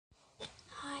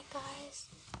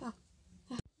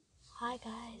Hi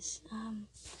guys,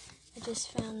 I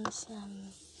just found some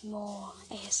more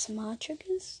ASMR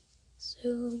triggers,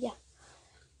 so yeah,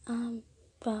 so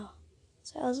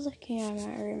I was looking around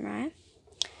my room, right,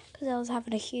 because I was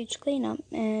having a huge cleanup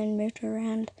and moved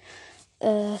around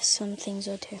some things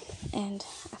or two, and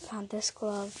I found this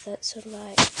glove that's sort of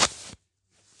like,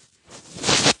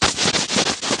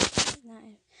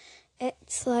 no,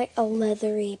 it's like a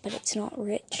leathery, but it's not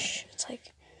rich, it's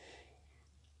like,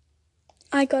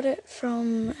 I got it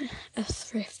from a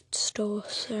thrift store,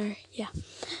 so yeah.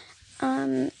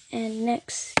 And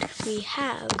next we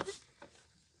have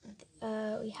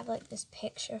like this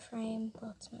picture frame.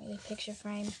 Well, it's not really a picture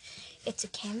frame. It's a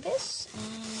canvas,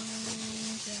 and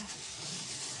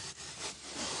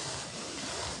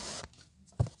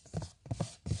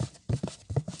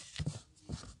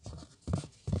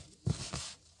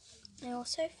yeah. I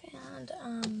also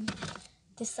found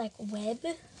this like web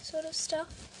sort of stuff.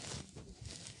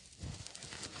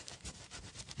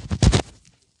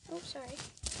 Oh, sorry.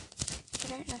 I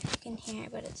don't know if you can hear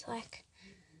it, but it's like,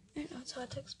 I don't know, it's hard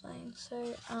to explain.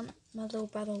 So, my little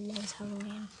brother loves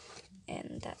Halloween,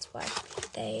 and that's why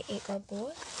it got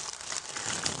bought.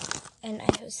 And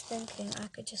I was thinking I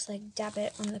could just like dab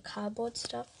it on the cardboard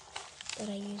stuff that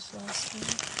I used last time.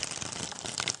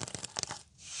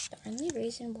 The only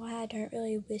reason why I don't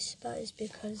really whisper is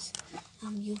because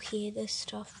you hear this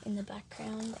stuff in the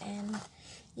background, and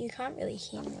you can't really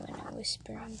hear me when I'm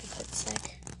whispering because it's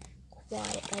like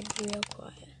quiet, like real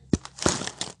quiet.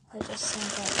 It just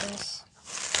sounds like this.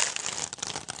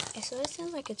 It sort of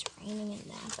sounds like it's raining in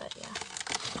there, but yeah.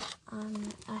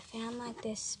 I found like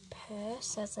this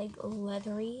purse that's like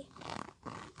leathery.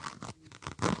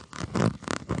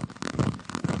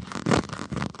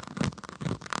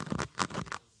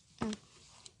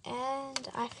 And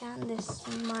I found this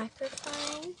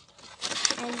microphone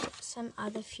and some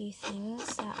other few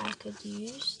things that I could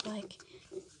use. Like,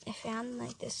 I found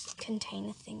like this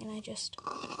container thing, and I just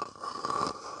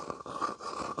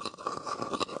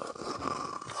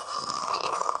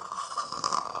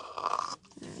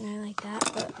don't know, like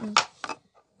that, but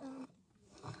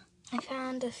I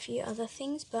found a few other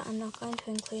things, but I'm not going to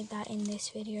include that in this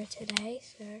video today.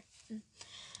 So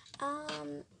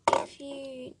if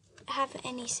you have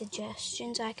any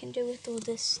suggestions I can do with all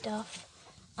this stuff,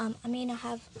 I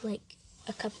have like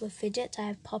a couple of fidgets. I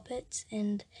have poppets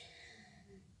and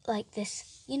like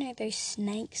this, those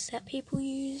snakes that people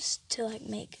use to like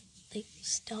make like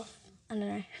stuff. I don't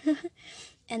know.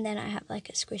 And then I have like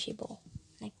a squishy ball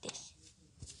like this.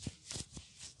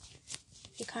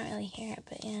 You can't really hear it,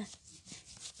 but yeah.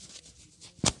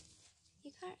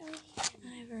 You can't really hear it.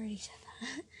 I've already said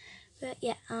that. But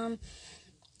yeah,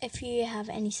 if you have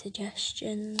any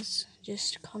suggestions,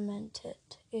 just comment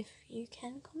it if you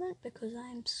can comment, because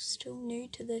I'm still new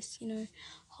to this,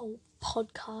 whole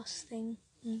podcast thing.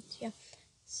 Yeah.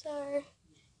 So,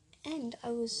 and I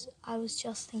was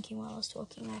just thinking while I was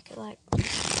talking, I could like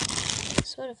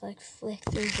sort of like flick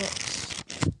through books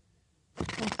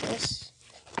like this.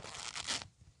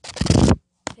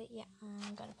 But yeah,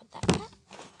 I'm gonna put that back.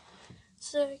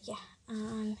 So yeah,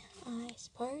 I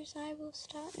suppose I will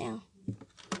start now.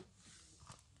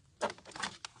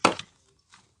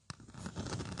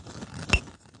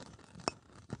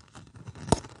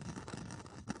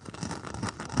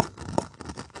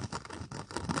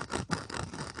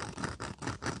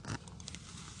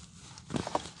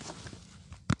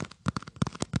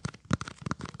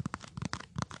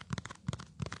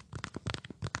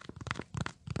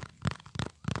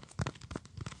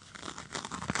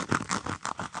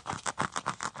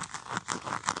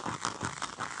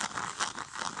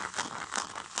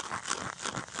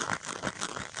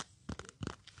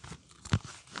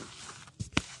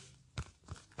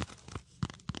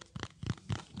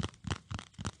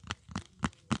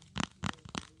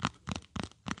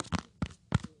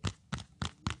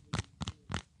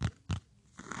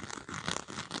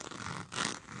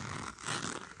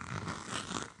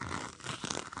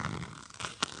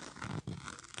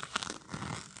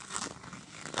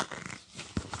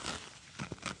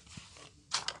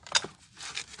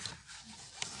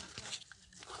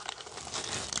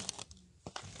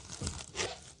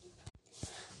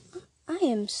 I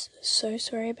am so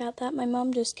sorry about that. My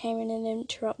mum just came in and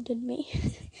interrupted me,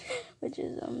 which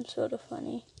is sort of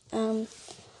funny.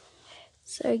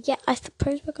 So yeah, I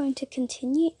suppose we're going to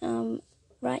continue.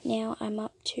 Right now I'm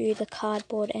up to the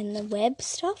cardboard and the web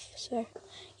stuff. So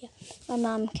yeah, my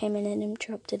mum came in and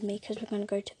interrupted me because we're going to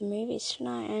go to the movies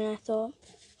tonight, and I thought,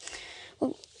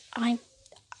 well, I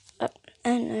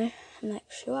don't know. I'm like,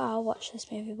 sure, I'll watch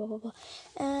this movie, blah blah blah,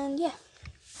 and yeah.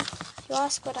 If you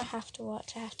ask what I have to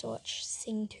watch,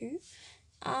 Sing 2.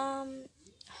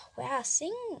 Wow,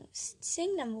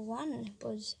 Sing number 1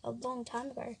 was a long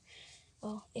time ago.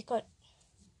 Well, it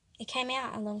came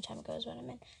out a long time ago is what I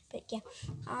meant. But yeah.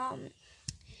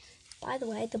 By the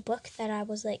way, the book that I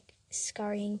was like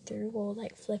scurrying through or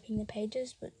like flipping the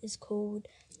pages is called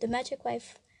The Magic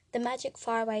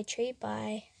Faraway Tree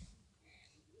by,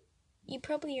 you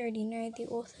probably already know the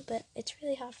author, but it's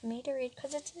really hard for me to read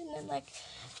because it's in like,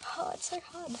 oh, it's so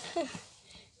hard.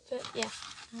 But yeah,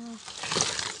 I'm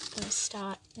gonna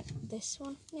start this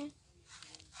one. Yeah.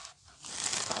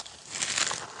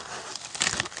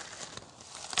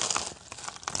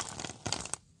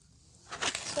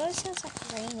 So it sounds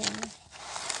like raining.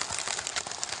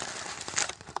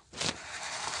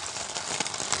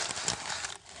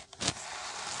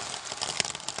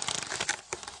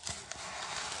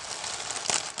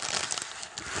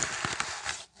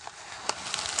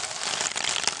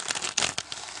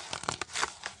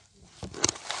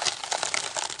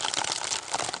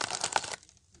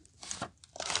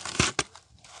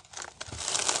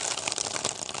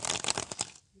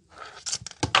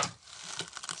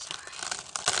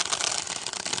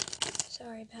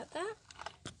 Sorry about that.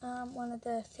 One of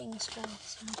the things fell,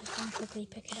 so I'm just gonna quickly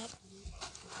pick it up.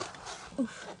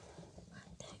 Oof.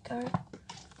 There we go.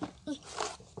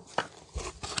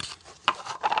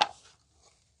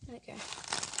 There we go.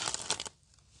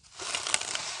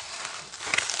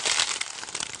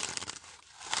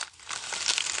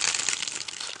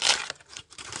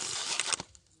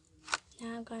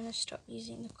 Now I'm going to stop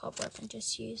using the cobweb and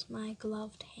just use my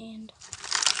gloved hand.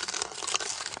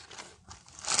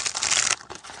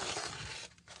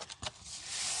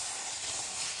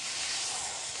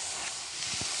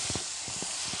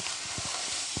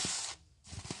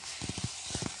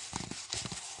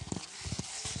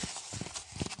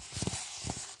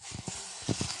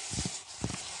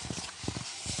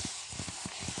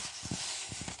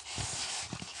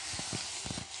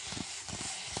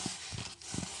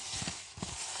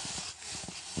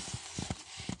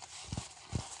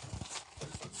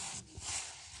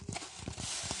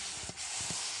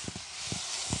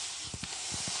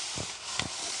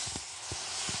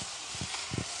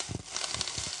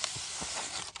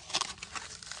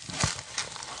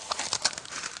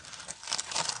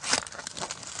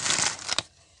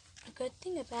 Good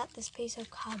thing about this piece of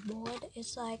cardboard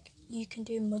is like you can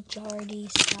do majority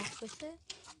stuff with it,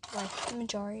 like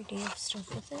majority of stuff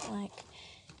with it. Like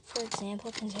for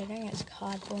example, considering it's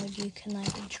cardboard, you can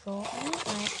like draw on it.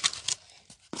 Like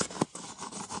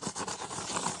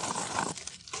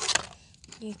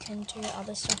you can do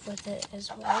other stuff with it as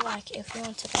well. Like if you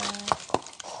wanted to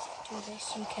do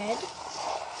this, you could.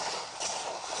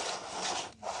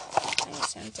 I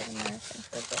sounded American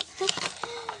for a bit.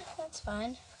 That's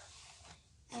fine.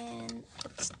 And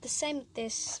it's the same with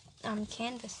this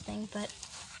canvas thing, but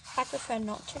I prefer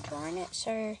not to draw on it,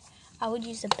 so I would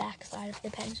use the back side of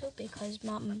the pencil because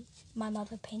my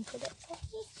mother painted it for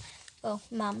me. Well,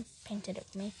 Mum painted it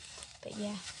for me, but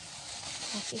yeah,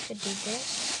 like you could do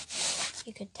this,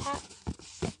 you could tap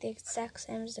like the exact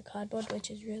same as the cardboard, which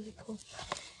is really cool.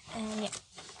 And yeah,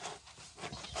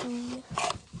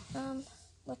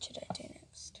 what should I do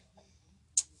next?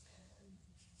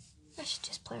 I should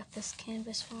just play with this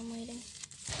canvas while I'm waiting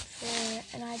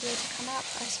for an idea to come up,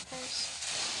 I suppose.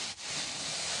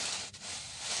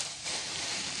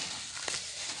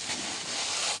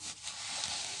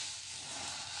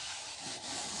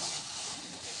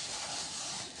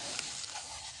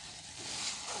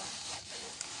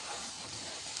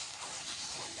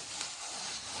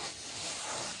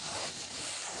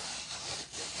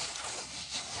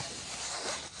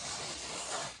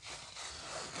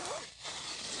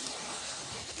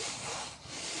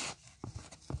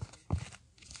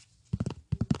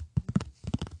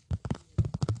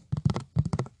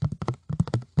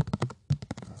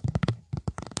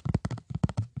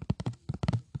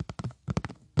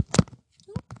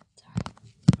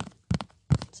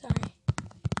 Sorry.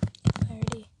 I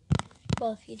already.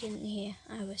 Well, if you didn't hear,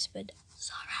 I whispered,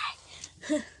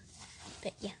 sorry.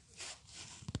 But yeah.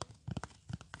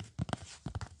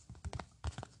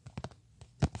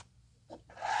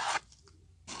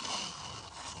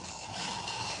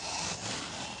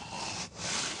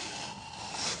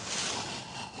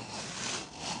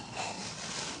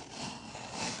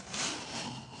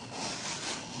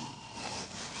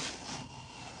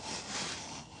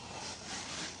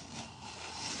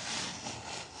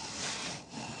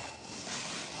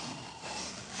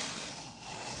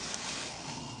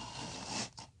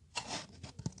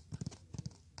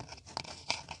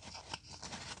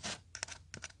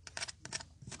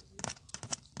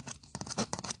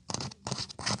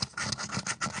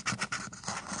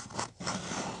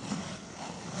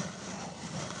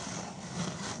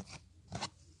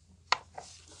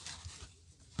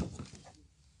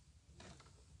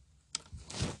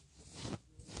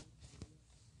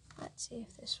 Let's see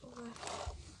if this will work.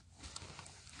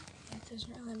 It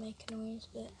doesn't really make a noise,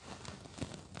 but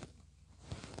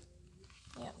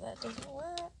yeah, that doesn't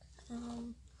work.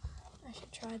 I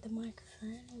should try the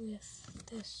microphone with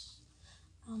this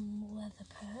leather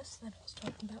purse that I was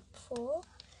talking about before.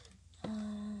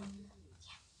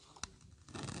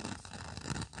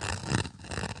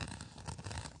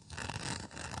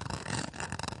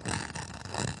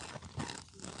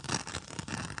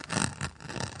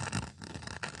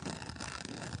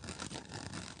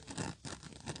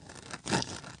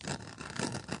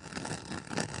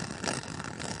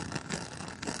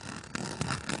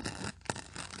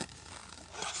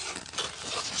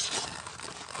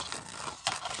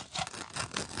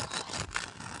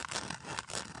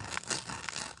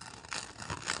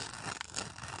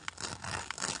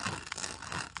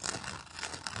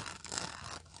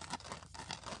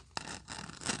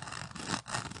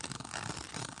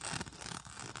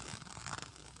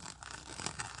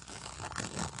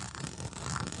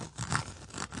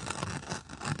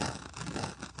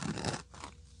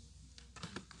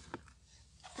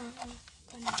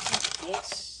 I'm gonna get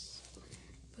this.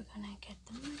 We're gonna get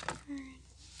the microphone.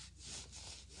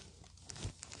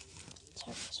 Let's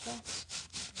hope this works.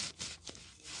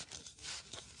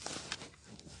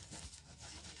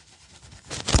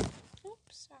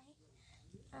 Oops, sorry.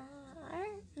 I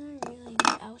don't know really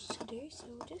what else to do, so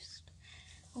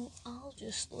I'll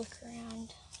just look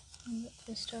around and look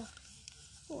for stuff.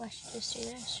 Oh, I should just do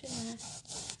this, shouldn't I?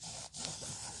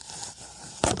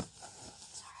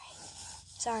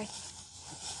 Sorry.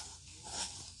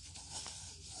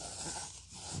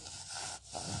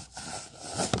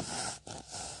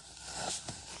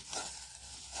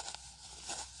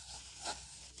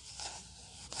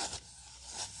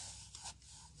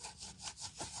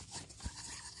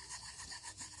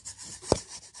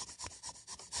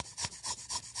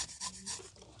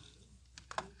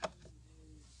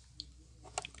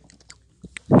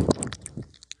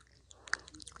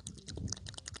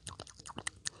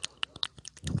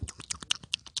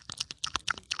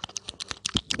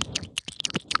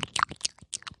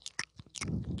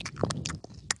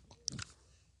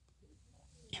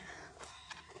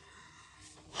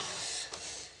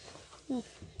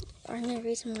 The only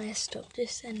reason why I stopped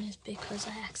this then is because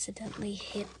I accidentally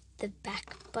hit the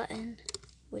back button,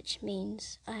 which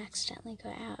means I accidentally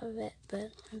got out of it,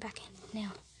 but I'm back in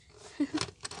now.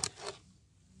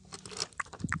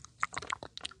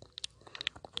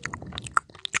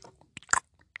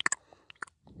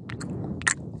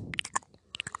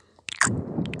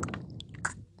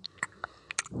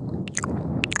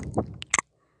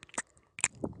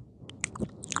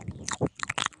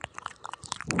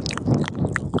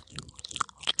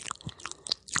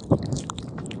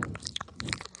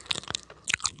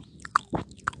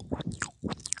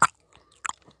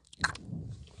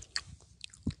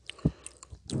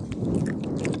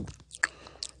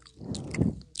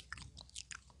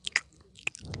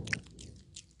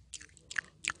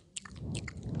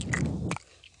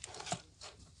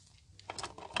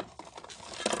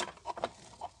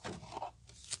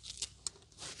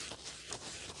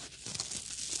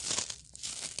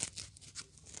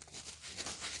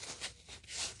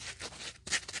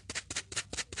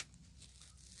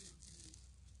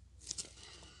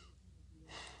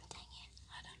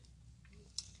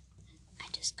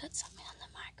 Got something on the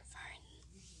microphone.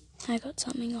 I got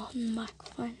something on the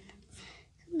microphone.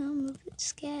 No, I'm a bit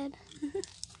scared.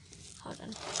 Hold on.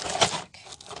 Okay,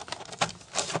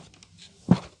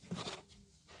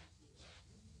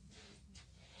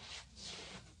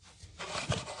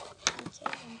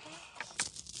 I'm back.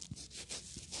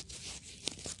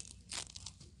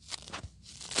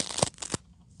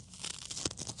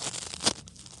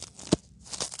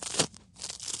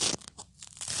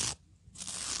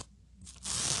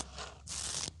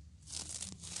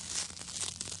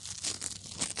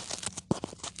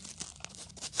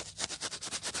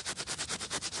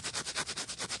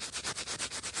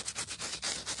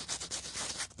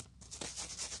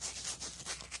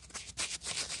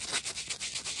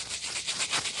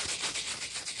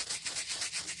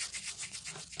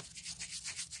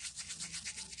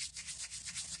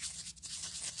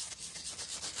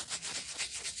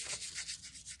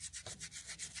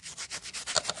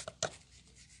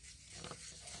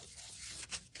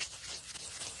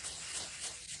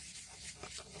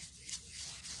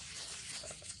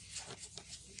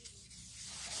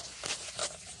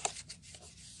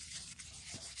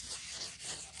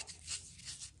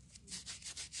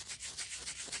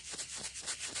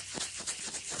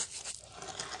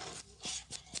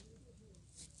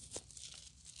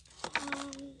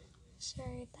 So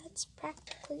that's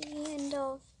practically the end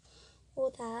of all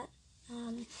that.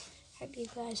 Hope you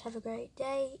guys have a great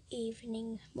day,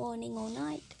 evening, morning, or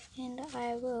night, and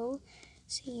I will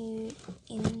see you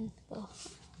in,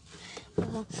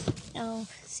 I'll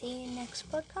see you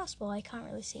next podcast. Well, I can't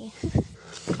really see you,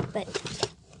 but yeah.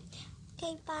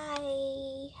 Okay,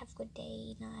 bye. Have a good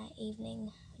day, night,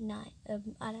 evening, night.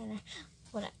 I don't know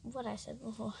what I said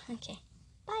before. Okay,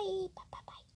 bye.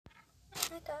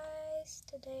 Hi guys.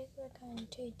 Today we're going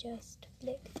to just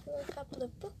flick through a couple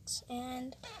of books,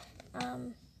 and I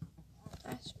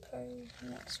suppose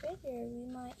next video we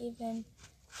might even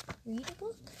read a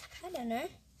book. I don't know,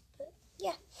 but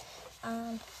yeah.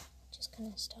 Just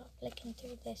gonna start flicking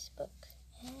through this book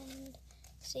and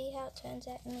see how it turns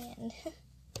out in the end.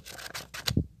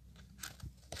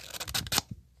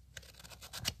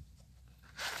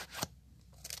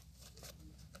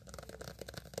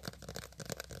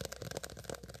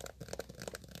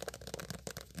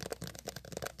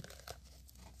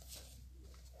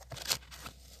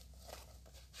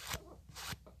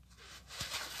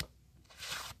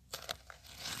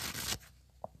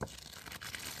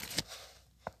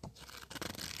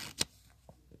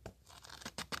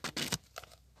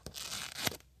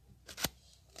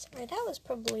 Sorry, that was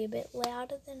probably a bit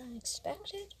louder than I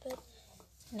expected, but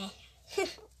meh.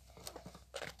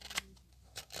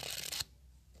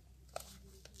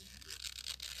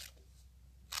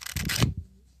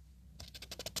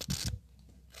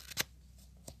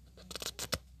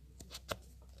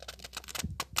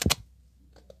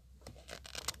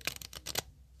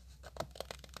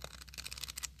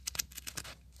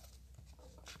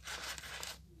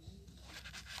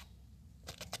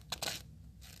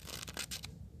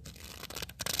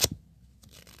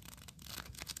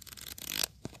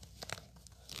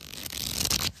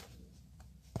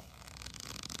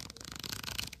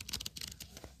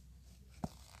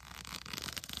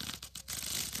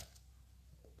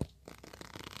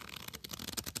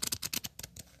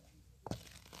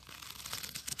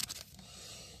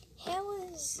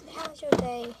 How's your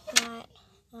day, night,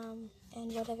 and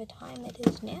whatever time it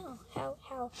is now?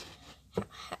 How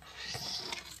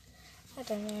I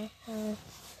don't know. I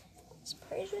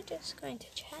suppose we're just going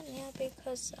to chat now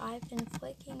because I've been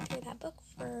flicking through that book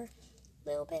for a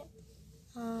little bit.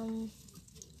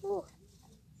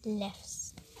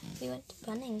 Lefts. We went to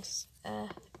Bunnings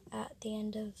at the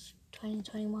end of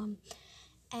 2021,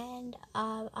 and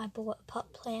I bought a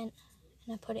pot plant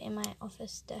and I put it in my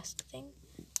office desk thing.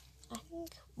 I think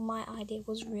my idea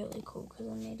was really cool because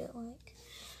I made it like,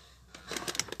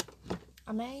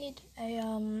 I made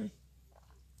a,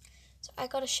 so I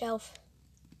got a shelf,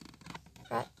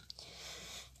 right,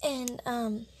 and,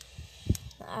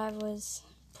 I was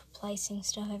placing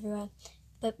stuff everywhere,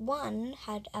 but one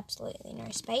had absolutely no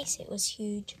space. It was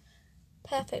huge,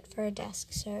 perfect for a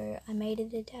desk, so I made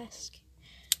it a desk.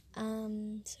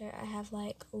 So I have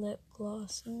like lip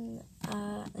gloss and,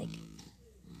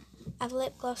 I have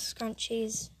lip gloss,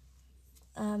 scrunchies,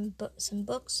 some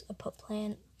books, a pot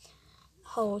plant, a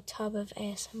whole tub of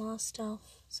ASMR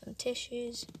stuff, some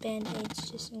tissues, band-aids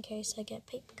just in case I get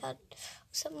paper cut or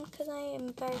something, because I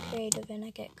am very creative and I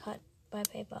get cut by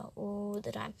paper all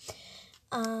the time.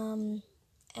 And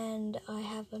I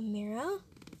have a mirror.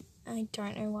 I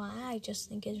don't know why, I just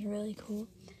think it's really cool.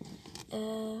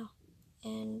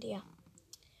 And yeah.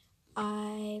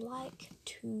 I like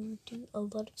to do a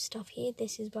lot of stuff here.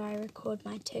 This is where I record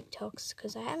my TikToks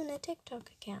because I have a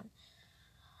TikTok account.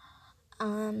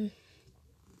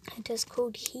 It is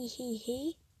called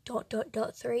he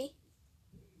 .3.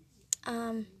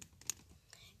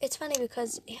 It's funny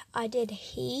because I did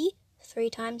he 3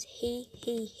 times, he,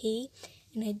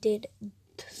 and I did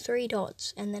 3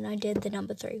 dots, and then I did the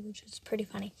number 3, which was pretty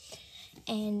funny.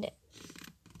 And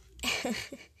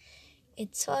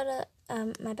it's sort of,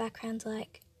 my background's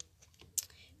like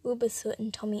Wilbur Soot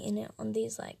and Tommy in it on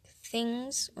these like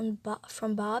things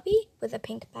from Barbie with a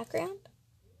pink background.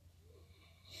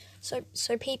 So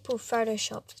people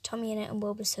photoshopped Tommy in it and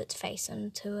Wilbur Soot's face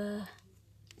onto a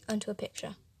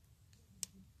picture.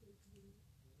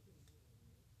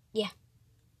 Yeah.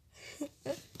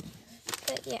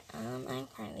 But yeah, I'm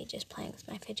currently just playing with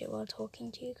my fidget while talking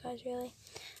to you guys, really.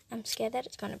 I'm scared that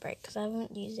it's going to break because I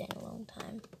haven't used it in a long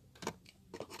time.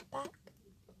 Back.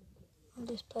 I'll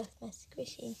just play with my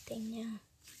squishy thing now.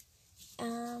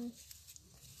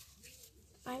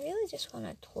 I really just want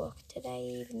to talk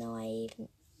today, even though I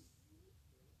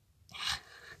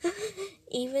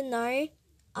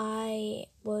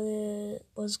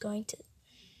was going to,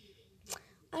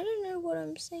 I don't know what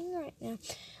I'm saying right now.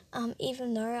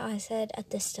 Even though I said at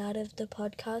the start of the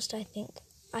podcast, I think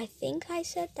I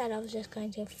said that I was just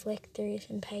going to flick through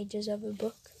some pages of a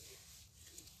book.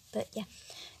 But yeah,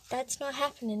 that's not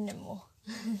happening anymore.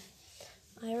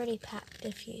 I already packed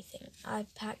a few things. I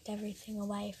packed everything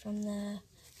away from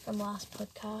last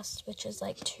podcast, which was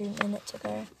like 2 minutes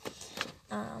ago.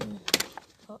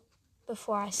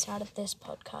 Before I started this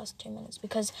podcast, 2 minutes,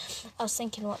 because I was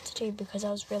thinking what to do because I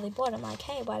was really bored. I'm like,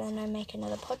 hey, why don't I make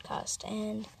another podcast?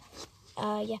 And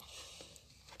yeah,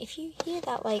 if you hear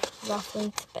that like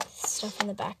ruffling stuff in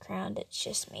the background, it's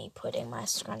just me putting my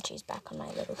scrunchies back on my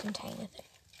little container thing.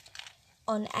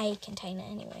 On a container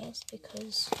anyways,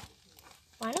 because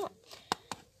why not?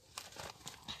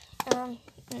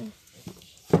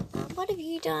 What have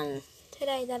you done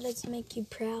today that does make you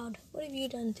proud? What have you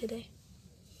done today?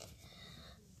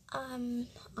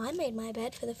 I made my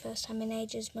bed for the first time in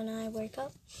ages when I woke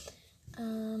up.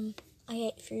 I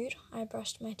ate food. I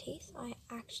brushed my teeth. I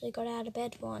actually got out of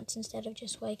bed once instead of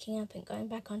just waking up and going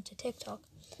back onto TikTok.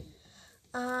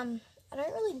 I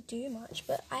don't really do much,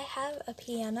 but I have a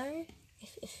piano.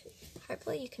 If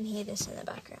hopefully you can hear this in the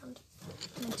background.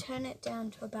 I'm going to turn it down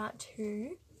to about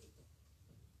 2.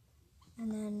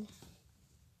 And then...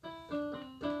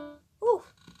 Ooh!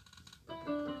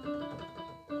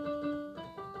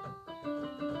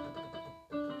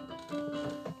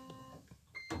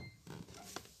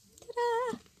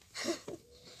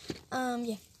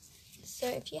 Yeah. So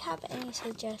if you have any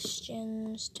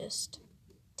suggestions, just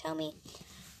tell me.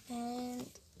 And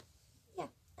yeah.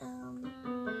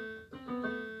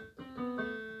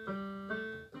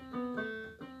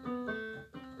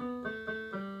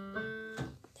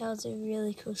 That was a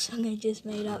really cool song I just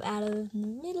made up out of the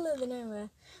middle of the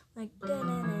nowhere. Like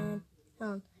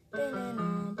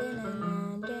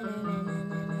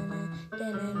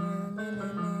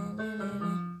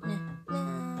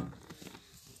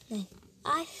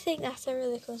I think that's a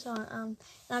really cool song. And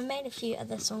I've made a few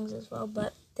other songs as well,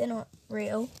 but they're not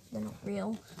real.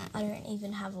 I don't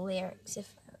even have lyrics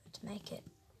if I were to make it.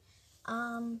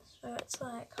 So it's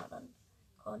like, hold on,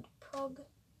 called Prog.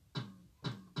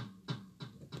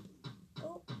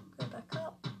 Oh, go back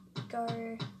up. Go.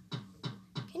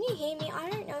 Can you hear me? I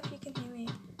don't know if you can hear me.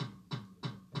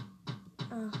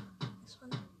 Oh, this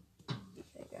one. There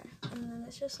you go. And then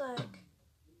it's just like.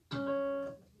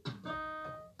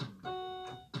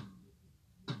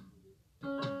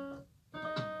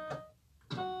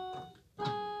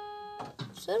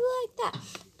 Sort of like that.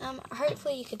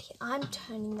 Hopefully you could hear. I'm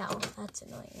turning that off. That's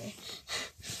annoying me.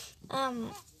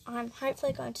 I'm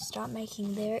hopefully going to start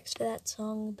making lyrics for that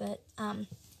song, but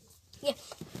yeah.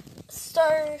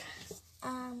 So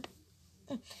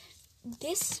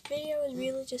this video is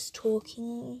really just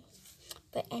talking.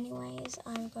 But anyways,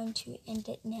 I'm going to end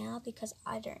it now because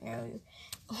I don't know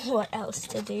what else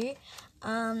to do.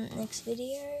 Next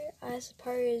video, I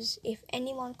suppose, if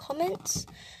anyone comments,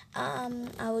 I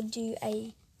will do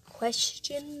a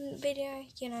question video.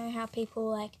 You know how people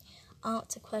like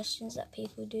answer questions that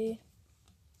people do.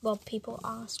 Well, people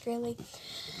ask really.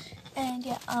 And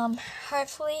yeah,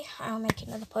 hopefully I'll make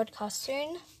another podcast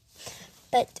soon.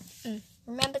 But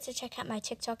remember to check out my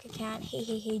TikTok account,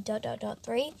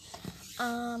 hehehe.3.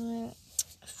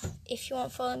 If you want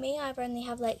to follow me, I only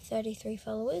have like 33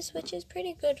 followers, which is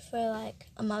pretty good for like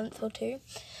a month or 2.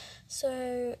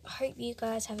 So, hope you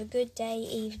guys have a good day,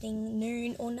 evening,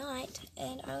 noon, or night,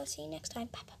 and I will see you next time.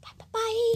 Bye, bye, bye, bye, bye.